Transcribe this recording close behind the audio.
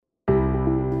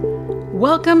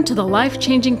Welcome to the Life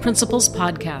Changing Principles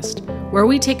podcast, where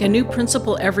we take a new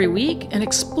principle every week and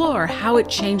explore how it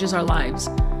changes our lives.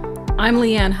 I'm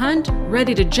Leanne Hunt,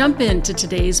 ready to jump into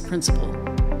today's principle.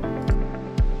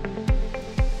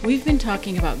 We've been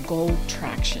talking about goal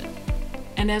traction,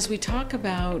 and as we talk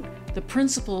about the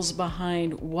principles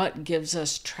behind what gives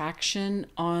us traction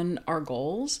on our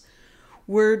goals,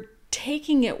 we're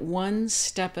taking it one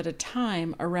step at a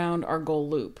time around our goal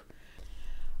loop.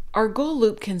 Our goal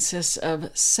loop consists of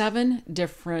 7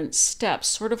 different steps,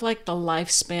 sort of like the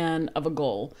lifespan of a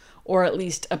goal, or at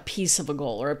least a piece of a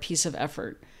goal or a piece of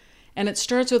effort. And it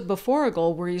starts with before a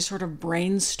goal, where you sort of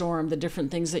brainstorm the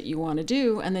different things that you want to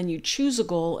do, and then you choose a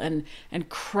goal and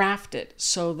craft it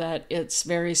so that it's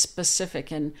very specific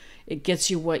and it gets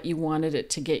you what you wanted it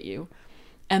to get you.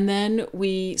 And then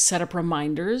we set up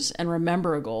reminders and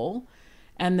remember a goal.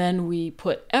 And then we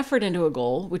put effort into a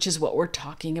goal, which is what we're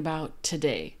talking about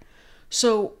today.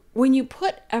 So when you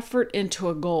put effort into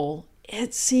a goal,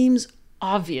 it seems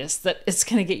obvious that it's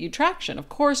going to get you traction. Of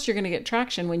course, you're going to get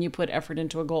traction when you put effort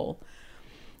into a goal.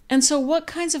 And so what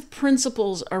kinds of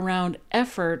principles around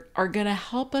effort are going to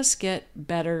help us get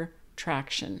better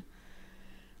traction?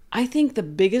 I think the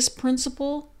biggest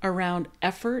principle around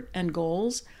effort and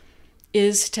goals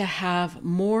is to have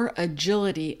more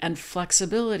agility and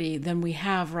flexibility than we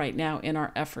have right now in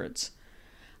our efforts.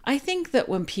 I think that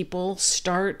when people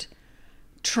start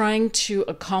trying to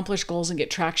accomplish goals and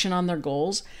get traction on their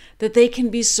goals, that they can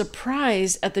be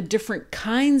surprised at the different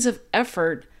kinds of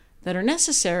effort that are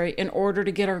necessary in order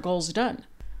to get our goals done.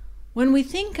 When we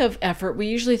think of effort, we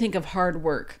usually think of hard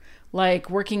work,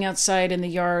 like working outside in the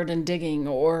yard and digging,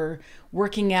 or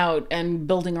working out and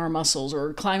building our muscles,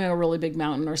 or climbing a really big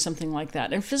mountain or something like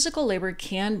that. And physical labor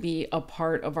can be a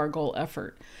part of our goal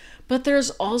effort. But there's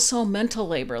also mental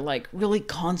labor, like really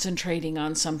concentrating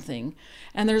on something.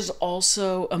 And there's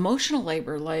also emotional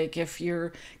labor, like if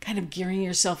you're kind of gearing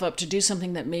yourself up to do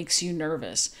something that makes you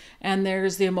nervous. And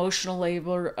there's the emotional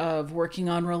labor of working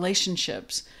on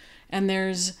relationships. And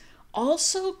there's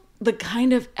also the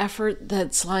kind of effort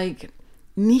that's like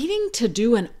needing to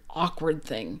do an awkward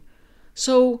thing.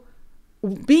 So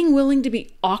being willing to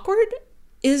be awkward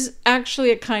is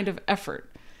actually a kind of effort.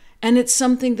 And it's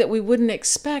something that we wouldn't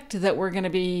expect, that we're going to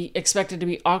be expected to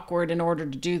be awkward in order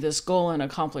to do this goal and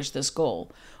accomplish this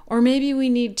goal. Or maybe we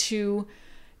need to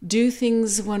do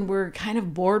things when we're kind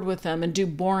of bored with them and do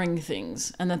boring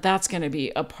things. And that's going to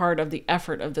be a part of the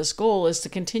effort of this goal, is to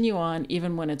continue on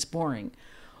even when it's boring.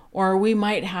 Or we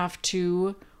might have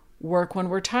to work when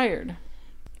we're tired.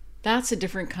 That's a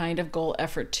different kind of goal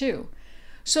effort too.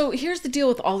 So here's the deal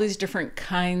with all these different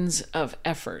kinds of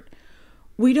effort.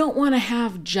 We don't want to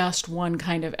have just one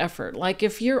kind of effort. Like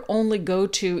if your only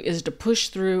go-to is to push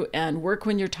through and work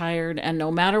when you're tired, and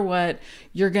no matter what,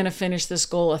 you're going to finish this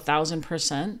goal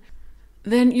 1,000%,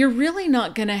 then you're really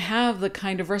not going to have the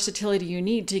kind of versatility you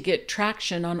need to get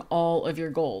traction on all of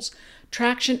your goals.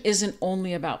 Traction isn't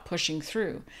only about pushing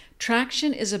through.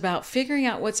 Traction is about figuring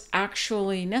out what's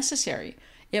actually necessary.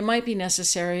 It might be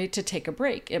necessary to take a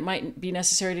break. It might be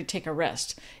necessary to take a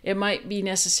rest. It might be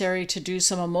necessary to do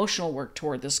some emotional work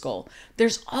toward this goal.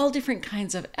 There's all different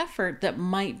kinds of effort that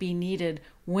might be needed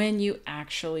when you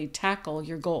actually tackle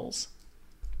your goals.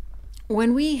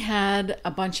 When we had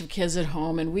a bunch of kids at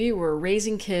home and we were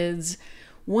raising kids,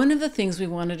 one of the things we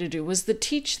wanted to do was to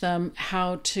teach them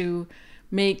how to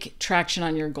make traction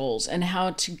on your goals and how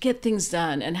to get things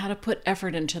done and how to put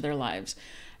effort into their lives.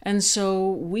 And so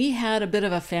we had a bit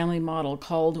of a family model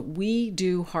called We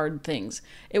Do Hard Things.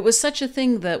 It was such a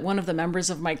thing that one of the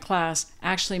members of my class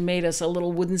actually made us a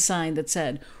little wooden sign that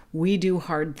said, "We do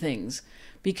hard things,"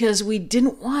 because we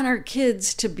didn't want our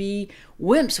kids to be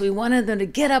wimps. We wanted them to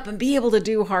get up and be able to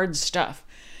do hard stuff.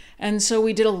 And so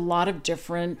we did a lot of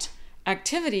different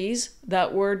activities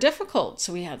that were difficult.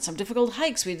 So we had some difficult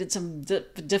hikes. We did some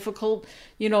difficult,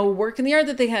 work in the yard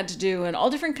that they had to do, and all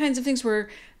different kinds of things where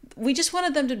we just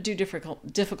wanted them to do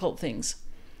difficult things.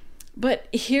 But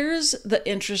here's the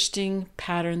interesting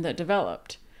pattern that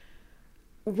developed.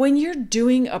 When you're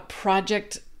doing a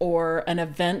project or an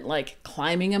event like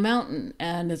climbing a mountain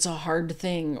and it's a hard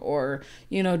thing, or,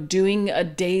 doing a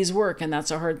day's work and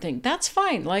that's a hard thing, that's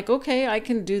fine. Like, okay, I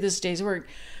can do this day's work.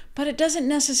 But it doesn't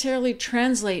necessarily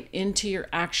translate into your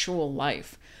actual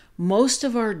life. Most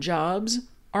of our jobs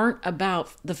aren't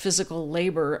about the physical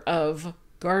labor of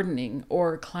gardening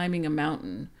or climbing a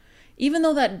mountain. Even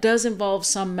though that does involve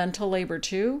some mental labor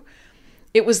too,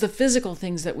 it was the physical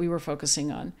things that we were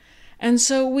focusing on. And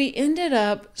so we ended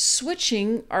up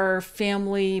switching our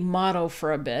family motto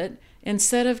for a bit.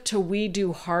 Instead of to "we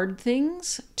do hard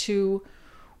things" to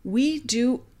 "we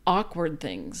do awkward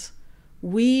things."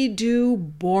 We do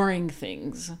boring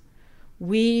things.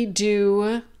 We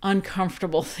do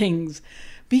uncomfortable things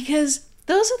because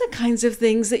those are the kinds of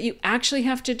things that you actually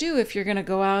have to do if you're going to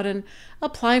go out and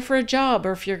apply for a job,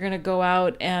 or if you're going to go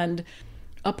out and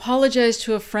apologize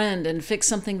to a friend and fix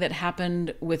something that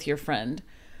happened with your friend.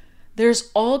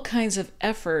 There's all kinds of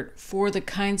effort for the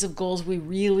kinds of goals we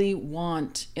really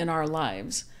want in our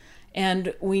lives.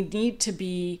 And we need to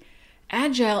be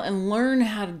agile and learn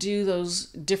how to do those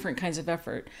different kinds of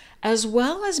effort, as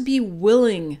well as be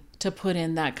willing to put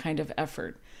in that kind of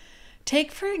effort.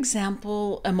 Take, for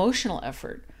example, emotional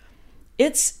effort.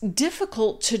 It's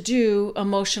difficult to do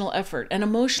emotional effort, and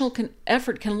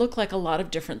effort can look like a lot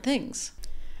of different things.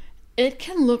 It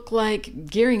can look like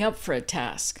gearing up for a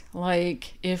task.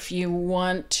 Like if you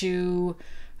want to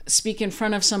speak in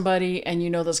front of somebody and you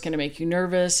know that's going to make you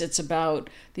nervous, it's about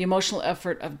the emotional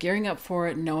effort of gearing up for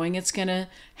it, knowing it's going to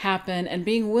happen, and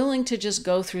being willing to just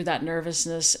go through that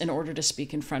nervousness in order to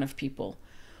speak in front of people.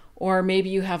 Or maybe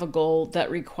you have a goal that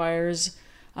requires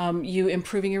you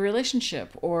improving your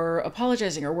relationship, or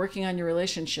apologizing, or working on your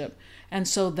relationship. And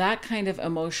so that kind of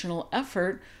emotional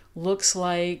effort looks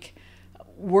like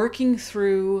working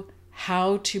through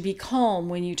how to be calm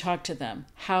when you talk to them,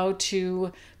 how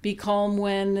to be calm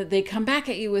when they come back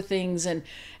at you with things. And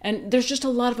there's just a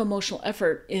lot of emotional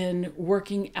effort in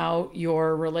working out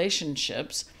your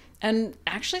relationships, and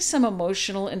actually some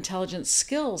emotional intelligence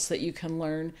skills that you can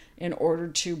learn in order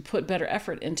to put better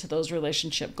effort into those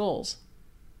relationship goals.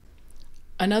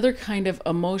 Another kind of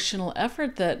emotional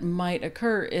effort that might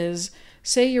occur is,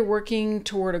 say you're working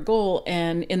toward a goal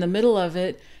and in the middle of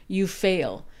it, you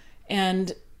fail.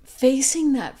 And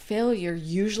facing that failure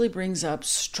usually brings up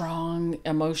strong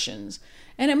emotions.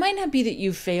 And it might not be that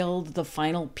you failed the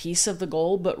final piece of the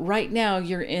goal, but right now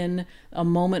you're in a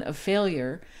moment of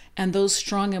failure. And those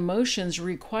strong emotions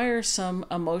require some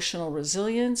emotional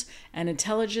resilience and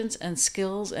intelligence and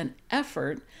skills and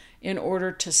effort in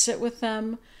order to sit with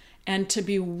them and to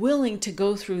be willing to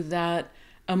go through that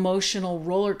emotional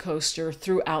roller coaster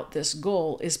throughout this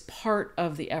goal is part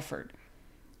of the effort.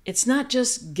 It's not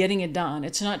just getting it done.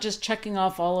 It's not just checking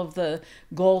off all of the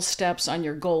goal steps on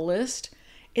your goal list.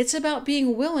 It's about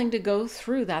being willing to go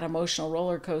through that emotional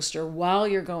roller coaster while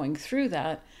you're going through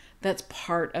that. That's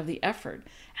part of the effort.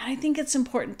 And I think it's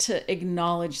important to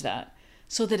acknowledge that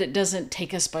so that it doesn't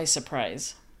take us by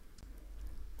surprise.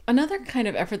 Another kind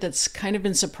of effort that's kind of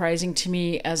been surprising to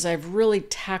me as I've really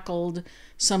tackled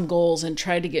some goals and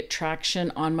tried to get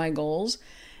traction on my goals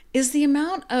is the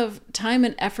amount of time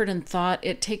and effort and thought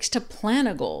it takes to plan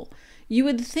a goal. You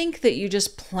would think that you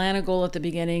just plan a goal at the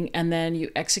beginning and then you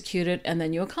execute it and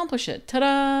then you accomplish it.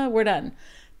 Ta-da, we're done.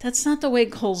 That's not the way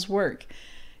goals work.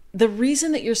 The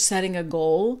reason that you're setting a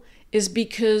goal is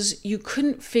because you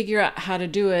couldn't figure out how to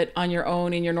do it on your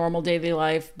own in your normal daily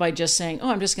life by just saying,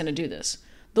 oh, I'm just going to do this.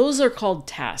 Those are called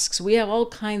tasks. We have all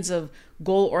kinds of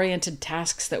goal-oriented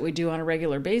tasks that we do on a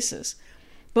regular basis.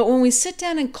 But when we sit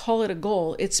down and call it a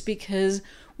goal, it's because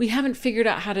we haven't figured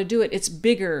out how to do it. It's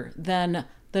bigger than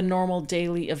the normal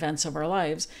daily events of our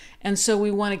lives. And so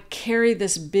we want to carry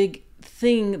this big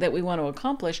thing that we want to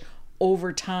accomplish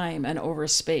over time and over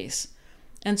space.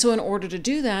 And so in order to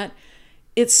do that,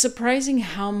 it's surprising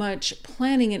how much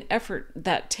planning and effort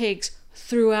that takes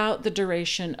throughout the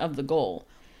duration of the goal.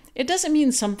 It doesn't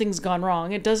mean something's gone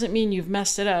wrong. It doesn't mean you've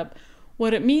messed it up.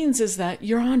 What it means is that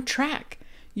you're on track.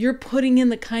 You're putting in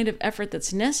the kind of effort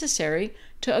that's necessary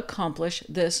to accomplish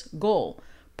this goal.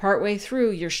 Partway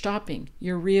through, you're stopping,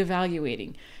 you're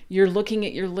reevaluating, you're looking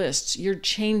at your lists, you're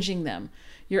changing them.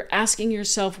 You're asking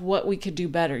yourself what we could do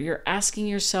better. You're asking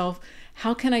yourself,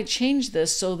 how can I change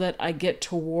this so that I get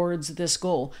towards this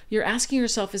goal? You're asking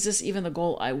yourself, is this even the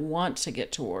goal I want to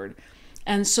get toward?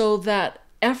 And so that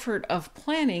effort of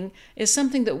planning is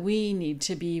something that we need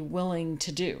to be willing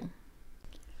to do.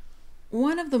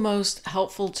 One of the most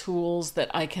helpful tools that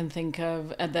I can think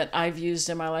of and that I've used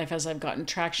in my life as I've gotten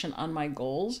traction on my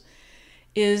goals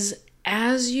is,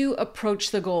 as you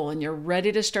approach the goal and you're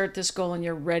ready to start this goal and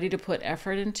you're ready to put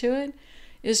effort into it,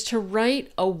 is to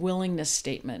write a willingness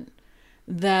statement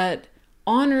that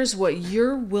honors what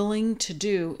you're willing to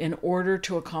do in order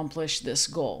to accomplish this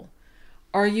goal.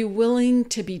 Are you willing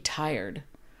to be tired?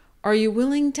 Are you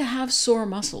willing to have sore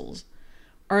muscles?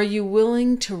 Are you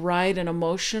willing to ride an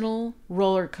emotional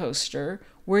roller coaster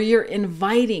where you're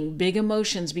inviting big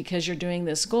emotions because you're doing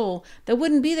this goal that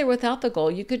wouldn't be there without the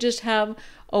goal? You could just have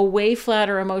a way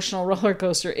flatter emotional roller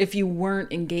coaster if you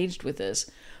weren't engaged with this.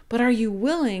 But are you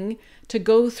willing to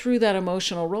go through that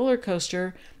emotional roller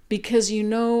coaster because you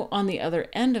know on the other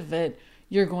end of it,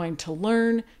 you're going to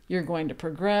learn, you're going to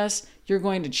progress, you're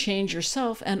going to change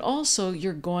yourself, and also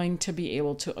you're going to be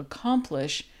able to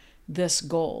accomplish this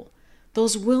goal.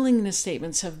 Those willingness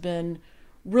statements have been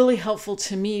really helpful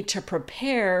to me to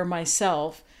prepare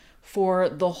myself for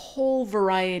the whole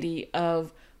variety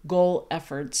of goal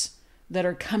efforts that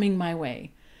are coming my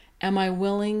way. Am I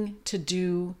willing to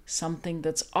do something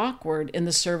that's awkward in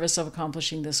the service of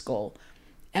accomplishing this goal?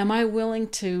 Am I willing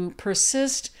to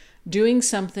persist doing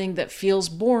something that feels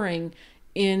boring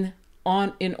in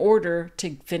order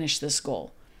to finish this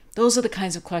goal? Those are the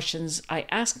kinds of questions I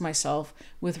ask myself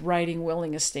with writing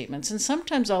willingness statements. And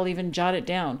sometimes I'll even jot it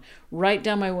down, write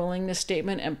down my willingness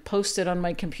statement and post it on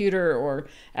my computer or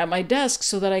at my desk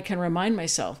so that I can remind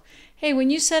myself, hey, when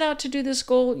you set out to do this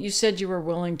goal, you said you were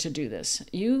willing to do this.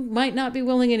 You might not be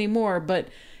willing anymore, but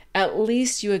at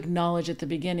least you acknowledge at the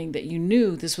beginning that you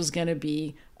knew this was going to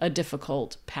be a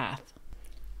difficult path.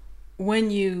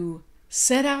 When you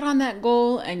set out on that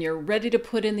goal and you're ready to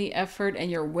put in the effort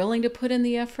and you're willing to put in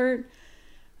the effort,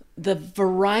 the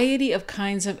variety of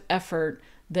kinds of effort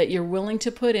that you're willing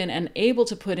to put in and able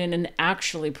to put in and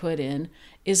actually put in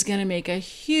is going to make a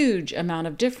huge amount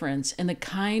of difference in the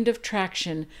kind of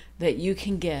traction that you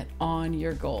can get on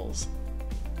your goals.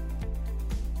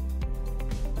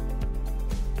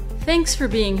 Thanks for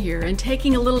being here and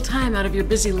taking a little time out of your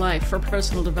busy life for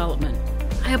personal development.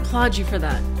 I applaud you for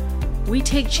that. We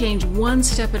take change one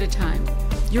step at a time.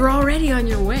 You're already on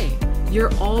your way.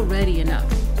 You're already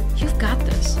enough. You've got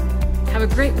this. Have a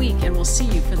great week, and we'll see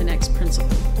you for the next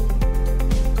principle.